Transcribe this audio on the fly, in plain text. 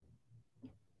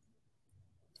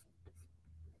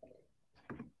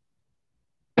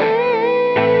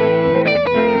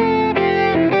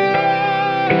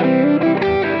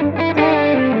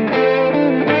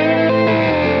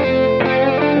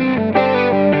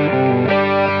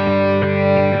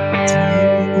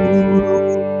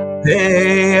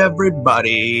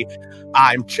everybody.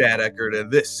 I'm Chad Eckert,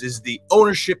 and this is the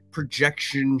ownership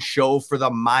projection show for the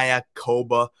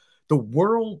Mayakoba, the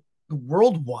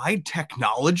worldwide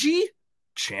technology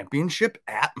championship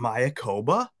at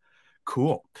Mayakoba.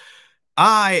 Cool.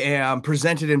 I am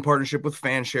presented in partnership with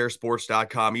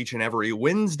fansharesports.com each and every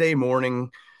Wednesday morning.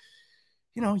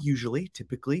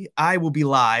 Typically, I will be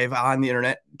live on the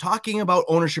internet talking about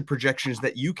ownership projections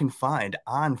that you can find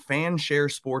on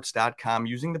fansharesports.com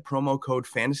using the promo code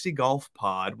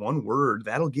FANTASYGOLFPOD. One word,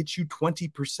 that'll get you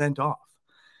 20% off.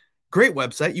 Great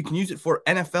website. You can use it for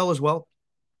NFL as well.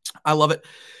 I love it.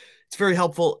 It's very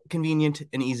helpful, convenient,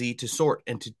 and easy to sort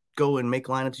and to go and make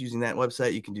lineups using that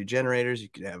website. You can do generators. You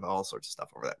can have all sorts of stuff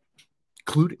over there,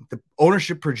 including the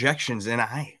ownership projections, and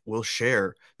I will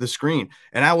share the screen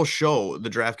and I will show the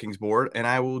DraftKings board and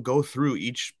I will go through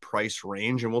each price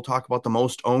range and we'll talk about the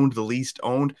most owned, the least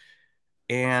owned,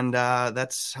 and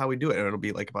that's how we do it. And it'll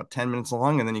be like about 10 minutes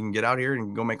long, and then you can get out here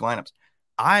and go make lineups.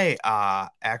 I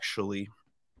actually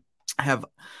have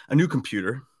a new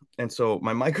computer, and so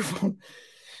my microphone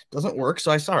doesn't work,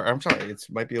 so I'm sorry. It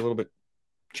might be a little bit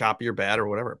choppy or bad or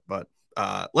whatever, but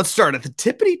let's start at the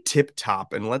tippity tip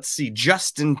top and let's see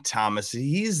Justin Thomas.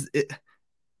 He's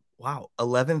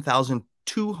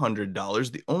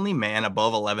 $11,200, the only man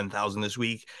above 11,000 this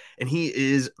week, and he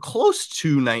is close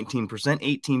to 19%,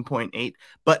 18.8,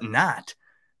 but not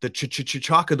the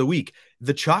chalk of the week.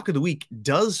 The chalk of the week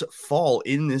does fall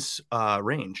in this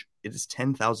range. It is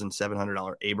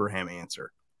 $10,700 Abraham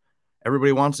Ancer.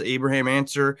 Everybody wants Abraham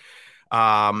Ancer.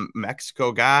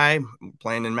 Mexico guy,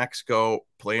 playing in Mexico,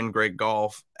 playing great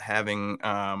golf, having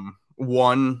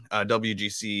won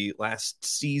WGC last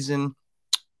season.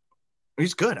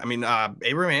 He's good. I mean,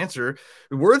 Abraham Ancer,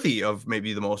 worthy of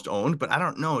maybe the most owned, but I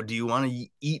don't know. Do you want to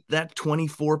eat that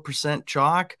 24%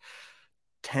 chalk?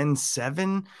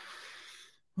 10-7?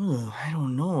 I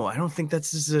don't know. I don't think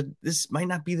this might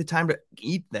not be the time to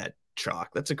eat that chalk.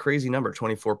 That's a crazy number,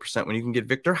 24%, when you can get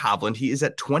Viktor Hovland. He is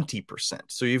at 20%.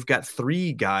 So you've got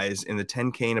three guys in the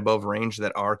 10K and above range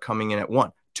that are coming in at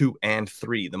 1, 2, and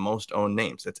 3, the most owned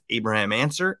names. That's Abraham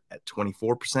Ancer at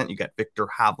 24%. You got Viktor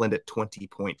Hovland at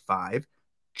 20.5,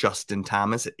 Justin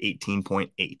Thomas at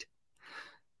 18.8.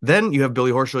 Then you have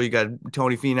Billy Horschel, you got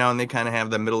Tony Finau, and they kind of have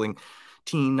the middling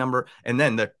teen number. And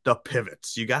then the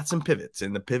pivots. You got some pivots,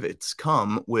 and the pivots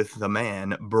come with the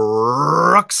man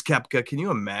Brooks Koepka. Can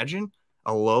you imagine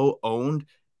a low-owned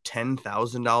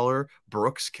 $10,000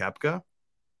 Brooks Koepka?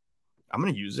 I'm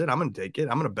going to use it. I'm going to take it.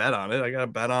 I'm going to bet on it. I got to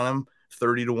bet on him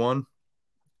 30-1.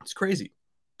 It's crazy.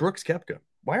 Brooks Koepka.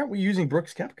 Why aren't we using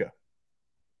Brooks Koepka?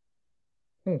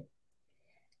 I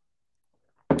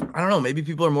don't know. Maybe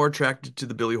people are more attracted to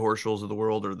the Billy Horschels of the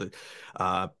world, or the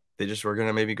they just were going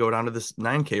to maybe go down to this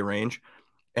 9K range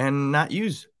and not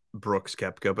use Brooks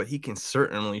Koepka, but he can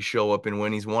certainly show up and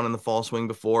win. He's won in the fall swing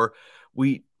before.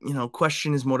 We,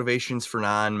 question his motivations for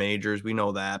non-majors. We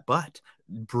know that, but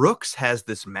Brooks has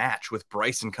this match with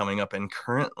Bryson coming up, and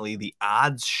currently the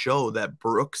odds show that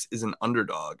Brooks is an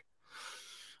underdog.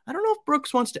 I don't know if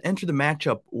Brooks wants to enter the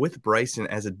matchup with Bryson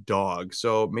as a dog.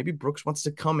 So maybe Brooks wants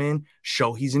to come in,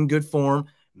 show he's in good form,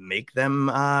 make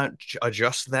them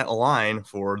adjust that line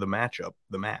for the match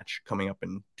coming up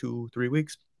in 2-3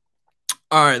 weeks.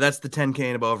 All right, that's the 10K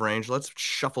and above range. Let's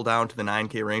shuffle down to the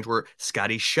 9K range where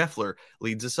Scotty Scheffler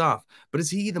leads us off. But is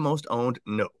he the most owned?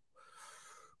 No.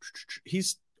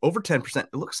 He's over 10%.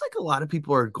 It looks like a lot of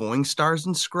people are going stars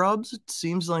and scrubs. It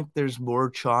seems like there's more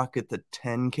chalk at the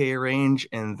 10K range,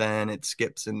 and then it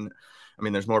skips. And I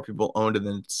mean, there's more people owned in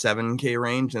the 7K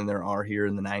range than there are here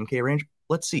in the 9K range.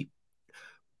 Let's see.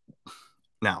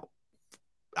 Now,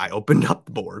 I opened up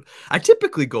the board. I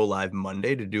typically go live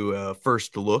Monday to do a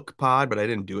first look pod, but I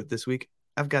didn't do it this week.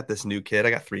 I've got this new kid.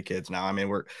 I got 3 kids now. I mean,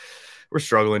 we're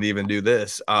struggling to even do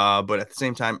this. But at the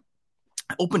same time,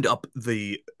 I opened up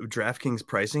the DraftKings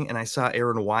pricing and I saw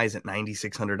Aaron Wise at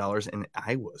 $9,600, and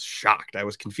I was shocked. I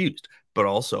was confused, but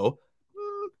also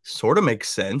sort of makes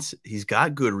sense. He's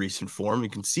got good recent form. You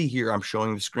can see here, I'm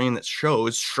showing the screen that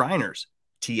shows Shriners,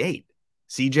 T8,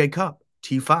 CJ Cup,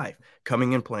 T5,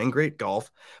 coming in playing great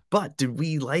golf. But did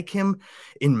we like him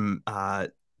in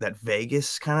that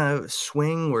Vegas kind of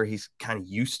swing where he's kind of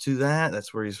used to that?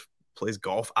 That's where he plays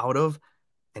golf out of.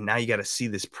 And now you got to see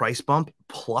this price bump,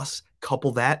 plus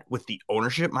couple that with the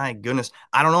ownership. My goodness,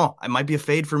 I don't know. It might be a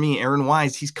fade for me. Aaron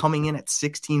Wise, he's coming in at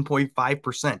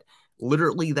 16.5%.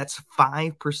 Literally, that's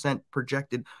 5%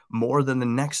 projected more than the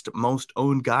next most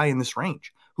owned guy in this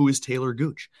range, who is Taylor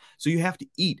Gooch. So you have to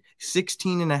eat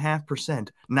 16.5%,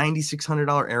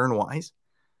 $9,600 Aaron Wise.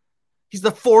 He's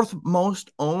the 4th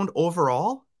most owned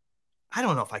overall. I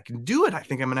don't know if I can do it. I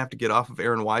think I'm going to have to get off of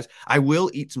Aaron Wise. I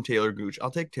will eat some Taylor Gooch.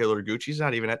 I'll take Taylor Gooch. He's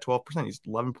not even at 12%. He's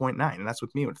 11.9, and that's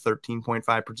with me with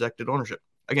 13.5 projected ownership.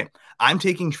 Again, I'm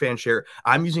taking FanShare.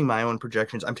 I'm using my own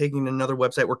projections. I'm taking another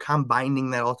website. We're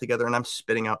combining that all together, and I'm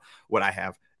spitting out what I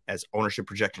have as ownership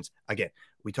projections. Again,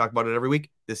 we talk about it every week.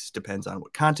 This depends on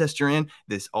what contest you're in.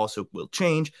 This also will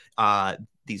change.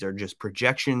 These are just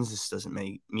projections. This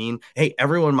doesn't mean, hey,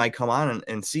 everyone might come on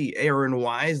and see Aaron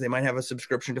Wise. They might have a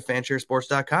subscription to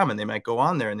fansharesports.com, and they might go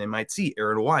on there and they might see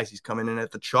Aaron Wise. He's coming in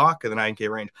at the chalk of the 9K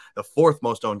range, the fourth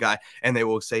most owned guy. And they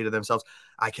will say to themselves,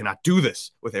 I cannot do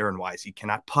this with Aaron Wise. He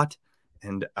cannot putt.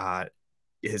 And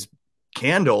his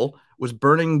candle was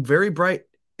burning very bright.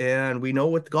 And we know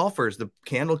with the golfers, the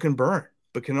candle can burn,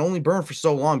 but can only burn for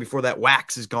so long before that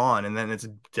wax is gone. And then it's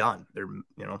done. They're,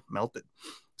 melted.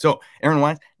 So Aaron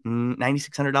Wise,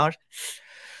 $9,600.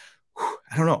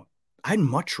 I don't know. I'd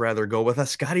much rather go with a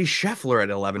Scotty Scheffler at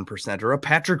 11% or a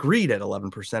Patrick Reed at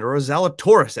 11% or a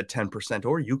Zalatoris at 10%.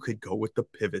 Or you could go with the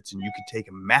pivots and you could take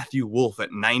Matthew Wolff at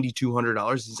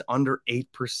 $9,200. He's under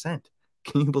 8%.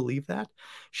 Can you believe that?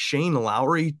 Shane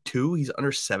Lowry, too. He's under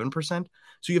 7%.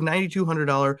 So you have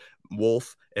 $9,200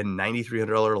 Wolff and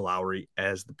 $9,300 Lowry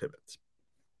as the pivots.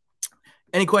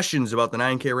 Any questions about the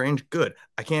 9K range? Good.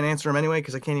 I can't answer them anyway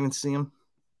because I can't even see them.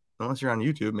 Unless you're on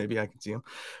YouTube, maybe I can see them.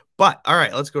 But, all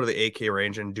right, let's go to the 8K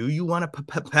range. And do you want to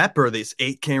pepper this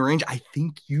 8K range? I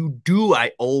think you do.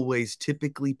 I always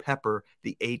typically pepper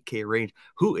the 8K range.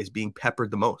 Who is being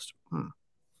peppered the most?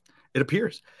 It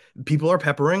appears people are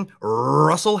peppering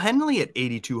Russell Henley at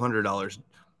 $8,200.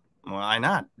 Why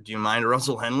not? Do you mind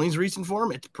Russell Henley's recent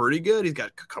form? It's pretty good. He's got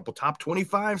a couple top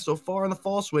 25 so far in the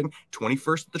fall swing,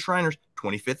 21st at the Shriners,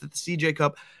 25th at the CJ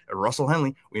Cup. And Russell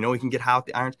Henley, we know he can get hot with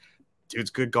the irons.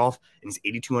 Dude's good golf, and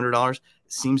he's $8,200.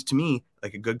 Seems to me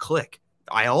like a good click.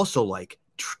 I also like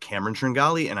Cameron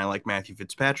Tringali, and I like Matthew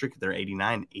Fitzpatrick. They're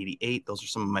 89, 88. Those are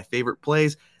some of my favorite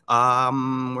plays.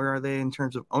 Where are they in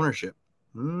terms of ownership?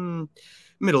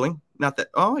 Middling. Not that.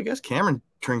 Oh, I guess Cameron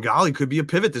Tringali could be a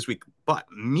pivot this week. But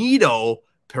Mito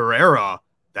Pereira,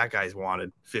 that guy's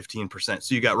wanted 15%.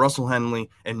 So you got Russell Henley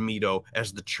and Mito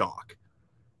as the chalk.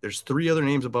 There's 3 other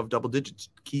names above double digits.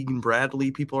 Keegan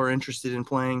Bradley, people are interested in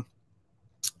playing.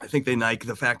 I think they like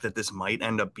the fact that this might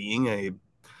end up being a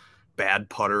bad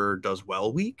putter does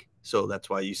well week. So that's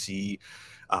why you see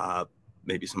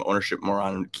maybe some ownership more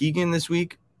on Keegan this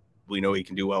week. We know he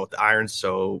can do well with the irons.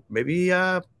 So maybe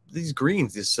these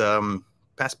greens, this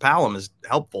Paspalum is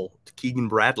helpful to Keegan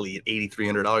Bradley at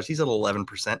 $8,300. He's at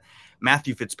 11%.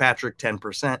 Matthew Fitzpatrick,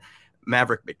 10%.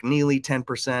 Maverick McNeely,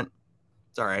 10%.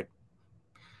 It's all right.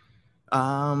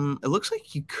 It looks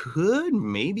like you could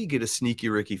maybe get a sneaky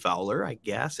Ricky Fowler, I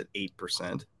guess, at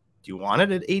 8%. Do you want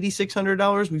it at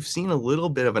 $8,600? We've seen a little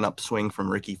bit of an upswing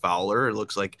from Ricky Fowler. It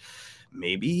looks like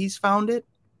maybe he's found it.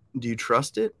 Do you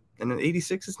trust it? And at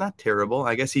 86, it's not terrible.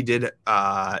 I guess he did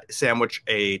sandwich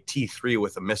a T3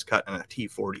 with a miscut and a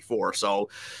T44. So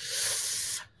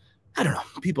I don't know.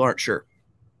 People aren't sure.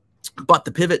 But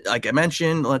the pivot, like I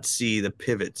mentioned, let's see the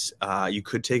pivots. You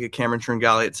could take a Cameron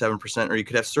Tringali at 7%, or you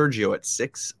could have Sergio at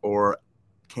 6%, or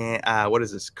what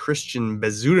is this? Christian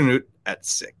Bezuidenhout at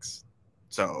 6%.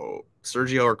 So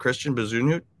Sergio or Christian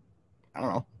Bezuidenhout? I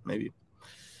don't know. Maybe.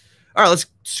 All right, let's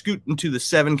scoot into the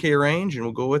 7K range, and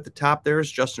we'll go at the top. There's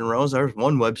Justin Rose. There's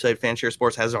one website, Fanshare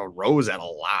Sports, has a Rose at a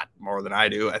lot more than I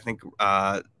do. I think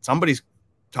somebody's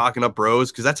talking up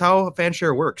Rose because that's how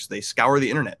Fanshare works. They scour the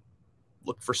internet,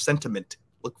 look for sentiment,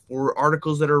 look for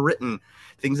articles that are written,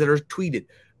 things that are tweeted,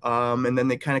 and then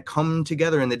they kind of come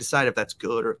together and they decide if that's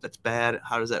good or if that's bad.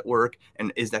 How does that work?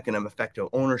 And is that going to affect an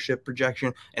ownership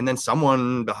projection? And then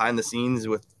someone behind the scenes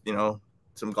with,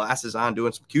 some glasses on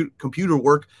doing some cute computer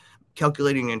work,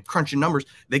 calculating and crunching numbers,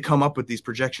 they come up with these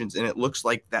projections, and it looks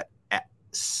like that at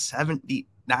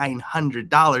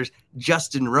 $7,900,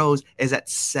 Justin Rose is at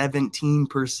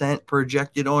 17%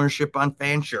 projected ownership on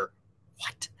Fanshare.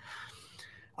 What?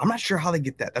 I'm not sure how they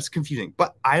get that. That's confusing,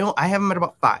 but I have him at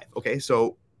about 5. Okay,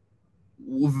 so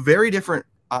very different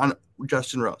on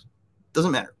Justin Rose.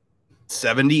 Doesn't matter.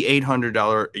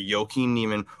 $7,800 Joaquin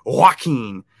Niemann,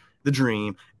 Joaquin the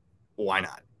Dream. Why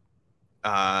not?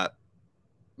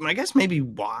 I guess maybe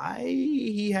why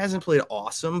he hasn't played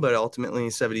awesome, but ultimately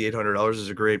 $7,800 is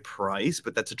a great price,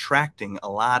 but that's attracting a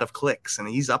lot of clicks, and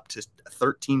he's up to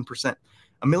 13%.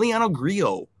 Emiliano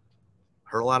Grillo,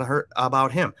 heard a lot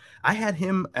about him. I had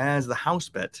him as the house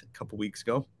bet a couple weeks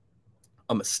ago.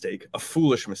 A mistake, a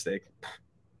foolish mistake.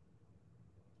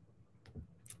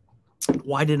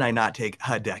 Why did I not take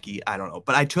Hideki? I don't know,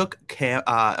 but I took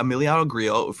Emiliano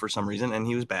Grillo for some reason, and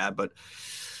he was bad, but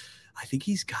I think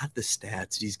he's got the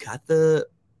stats. He's got the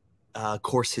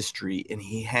course history, and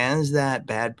he has that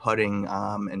bad putting,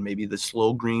 and maybe the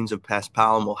slow greens of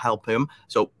Paspalum will help him.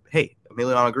 So, hey,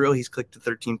 Emiliano Grillo, he's clicked to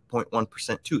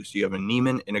 13.1% too. So you have a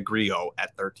Neiman and a Grillo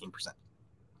at 13%.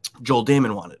 Joel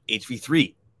Damon wanted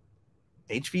HV3.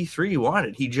 HV3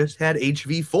 wanted. He just had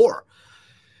HV4.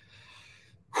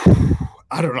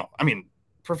 I don't know. I mean,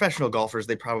 professional golfers,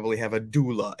 they probably have a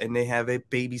doula and they have a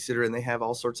babysitter and they have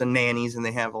all sorts of nannies and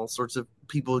they have all sorts of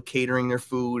people catering their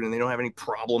food and they don't have any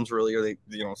problems really. Or they,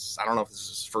 I don't know if this is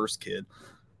his first kid,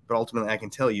 but ultimately I can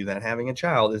tell you that having a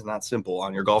child is not simple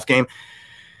on your golf game.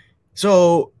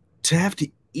 So to have to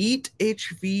eat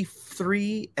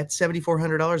HV3 at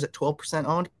 $7,400 at 12%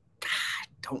 owned, I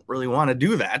don't really want to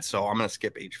do that. So I'm going to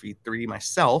skip HV3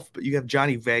 myself, but you have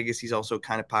Johnny Vegas. He's also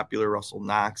kind of popular. Russell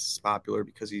Knox is popular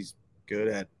because he's good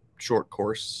at short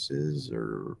courses,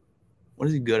 or what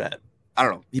is he good at? I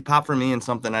don't know. He popped for me in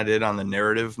something I did on the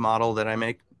narrative model that I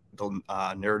make, the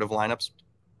narrative lineups.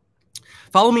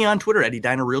 Follow me on Twitter at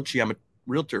Edina Realty. I'm a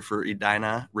realtor for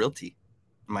Edina Realty.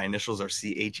 My initials are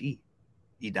CHE.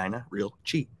 Edina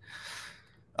Realty.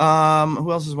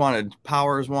 Who else is wanted?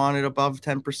 Power is wanted above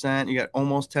 10%. You got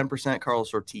almost 10%.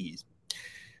 Carlos Ortiz.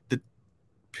 The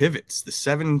pivots, the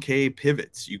 7K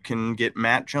pivots, you can get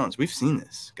Matt Jones. We've seen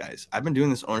this, guys. I've been doing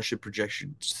this ownership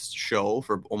projection show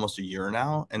for almost a year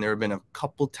now, and there have been a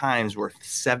couple times where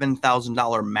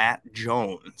 $7,000 Matt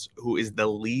Jones, who is the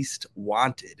least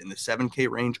wanted in the 7K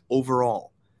range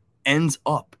overall, ends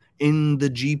up in the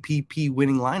GPP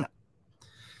winning lineup.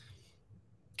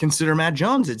 Consider Matt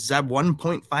Jones. It's at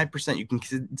 1.5%. You can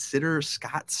consider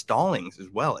Scott Stallings as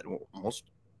well at almost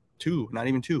 2, not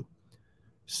even 2.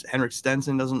 Henrik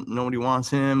Stenson doesn't, nobody wants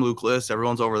him. Luke List,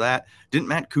 everyone's over that. Didn't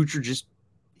Matt Kuchar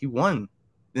he won?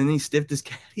 Then he stiffed his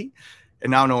caddy, and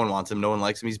now no one wants him. No one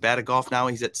likes him. He's bad at golf now.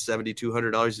 He's at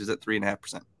 $7,200. He's at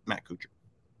 3.5%. Matt Kuchar.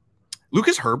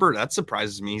 Lucas Herbert, that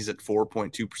surprises me. He's at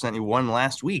 4.2%. He won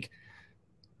last week.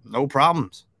 No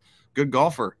problems. Good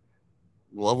golfer.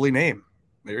 Lovely name.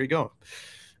 There you go.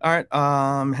 All right.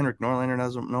 Henrik Norlander,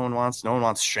 no one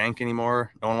wants Shank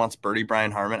anymore. No one wants Birdie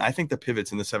Brian Harman. I think the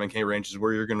pivots in the 7K range is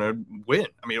where you're going to win.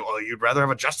 I mean, you'd rather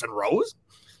have a Justin Rose?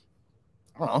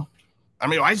 I don't know. I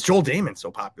mean, why is Joel Damon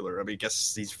so popular? I mean, I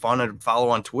guess he's fun to follow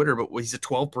on Twitter, but he's at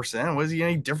 12%. Was he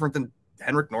any different than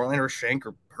Henrik Norlander, Shank,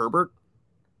 or Herbert?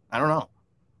 I don't know.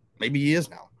 Maybe he is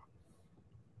now.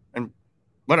 And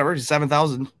whatever, he's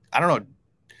 7,000. I don't know.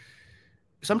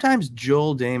 Sometimes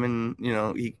Joel Damon,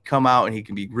 he come out and he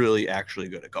can be really actually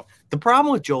good at golf. The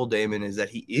problem with Joel Damon is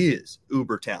that he is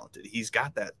uber talented. He's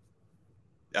got that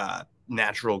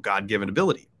natural God-given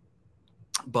ability.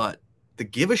 But the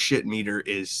give a shit meter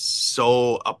is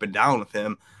so up and down with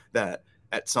him that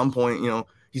at some point,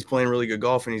 he's playing really good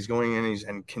golf and he's going in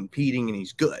and competing and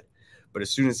he's good. But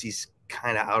as soon as he's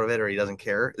kind of out of it or he doesn't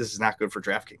care, this is not good for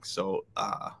DraftKings. So,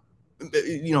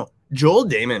 Joel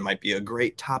Damon might be a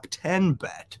great top 10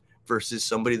 bet versus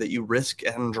somebody that you risk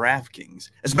on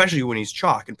DraftKings, especially when he's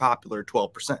chalk and popular at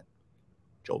 12%.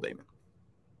 Joel Damon.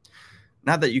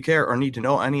 Not that you care or need to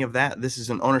know any of that. This is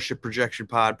an ownership projection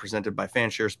pod presented by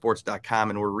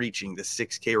fansharesports.com, and we're reaching the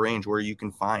 6K range where you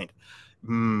can find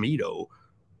Mito.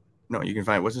 No, you can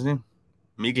find, what's his name?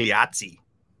 Migliazzi.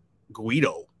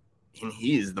 Guido. And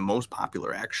he is the most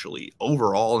popular, actually,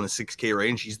 overall in the 6K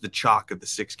range. He's the chalk of the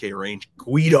 6K range.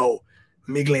 Guido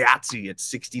Migliazzi at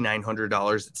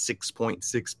 $6,900 at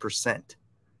 6.6%.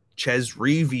 Ches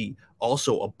Reavie,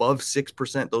 also above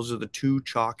 6%. Those are the two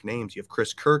chalk names. You have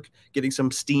Chris Kirk getting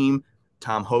some steam.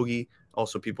 Tom Hoagie,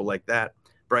 also people like that.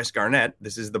 Bryce Garnett,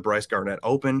 this is the Bryce Garnett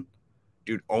Open.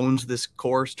 Dude owns this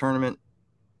course tournament.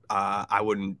 I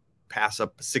wouldn't pass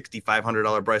up a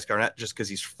 $6,500 Bryce Garnett just because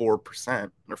he's 4%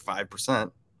 or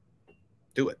 5%.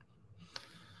 Do it.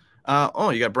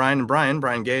 You got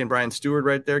Brian Gay and Brian Stewart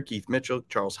right there. Keith Mitchell,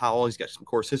 Charles Howell. He's got some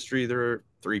course history. They're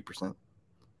 3%.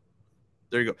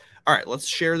 There you go. All right, let's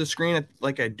share the screen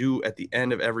like I do at the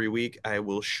end of every week. I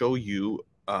will show you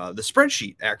the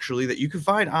spreadsheet, actually, that you can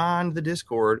find on the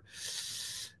Discord.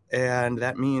 And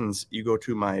that means you go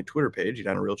to my Twitter page,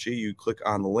 Edina Realty. You click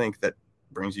on the link that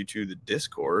brings you to the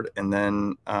Discord, and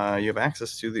then you have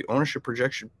access to the ownership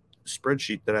projection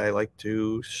spreadsheet that I like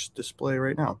to display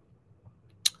right now.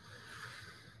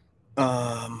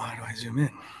 How do I zoom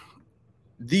in?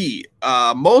 The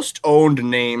most owned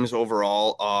names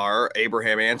overall are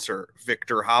Abraham Ancer,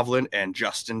 Victor Hovland, and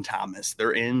Justin Thomas.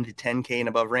 They're in the 10K and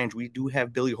above range. We do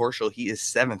have Billy Horschel. He is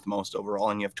 7th most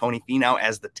overall, and you have Tony Finau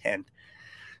as the 10th.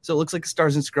 So it looks like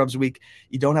Stars and Scrubs week.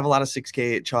 You don't have a lot of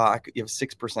 6K chalk. You have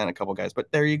 6%, a couple guys,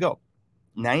 but there you go.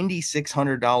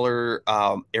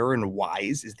 $9,600 Aaron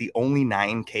Wise is the only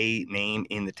 9K name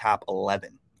in the top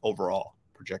 11 overall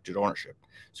projected ownership.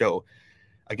 So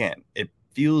again, it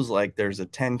feels like there's a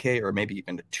 10K or maybe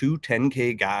even a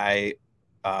 10K guy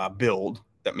build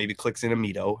that maybe clicks in a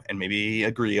Mito and maybe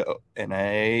a Grio and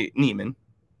a Neiman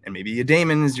and maybe a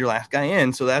Damon is your last guy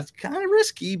in. So that's kind of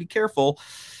risky. Be careful.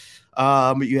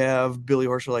 But you have Billy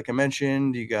Horschel, like I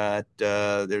mentioned. You got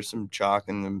there's some chalk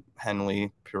in the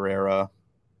Henley, Pereira,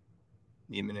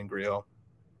 Neiman, and Grio.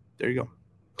 There you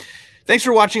go. Thanks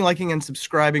for watching, liking, and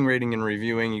subscribing, rating, and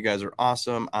reviewing. You guys are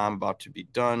awesome. I'm about to be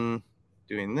done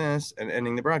doing this and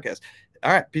ending the broadcast.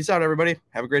 All right. Peace out, everybody.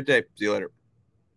 Have a great day. See you later.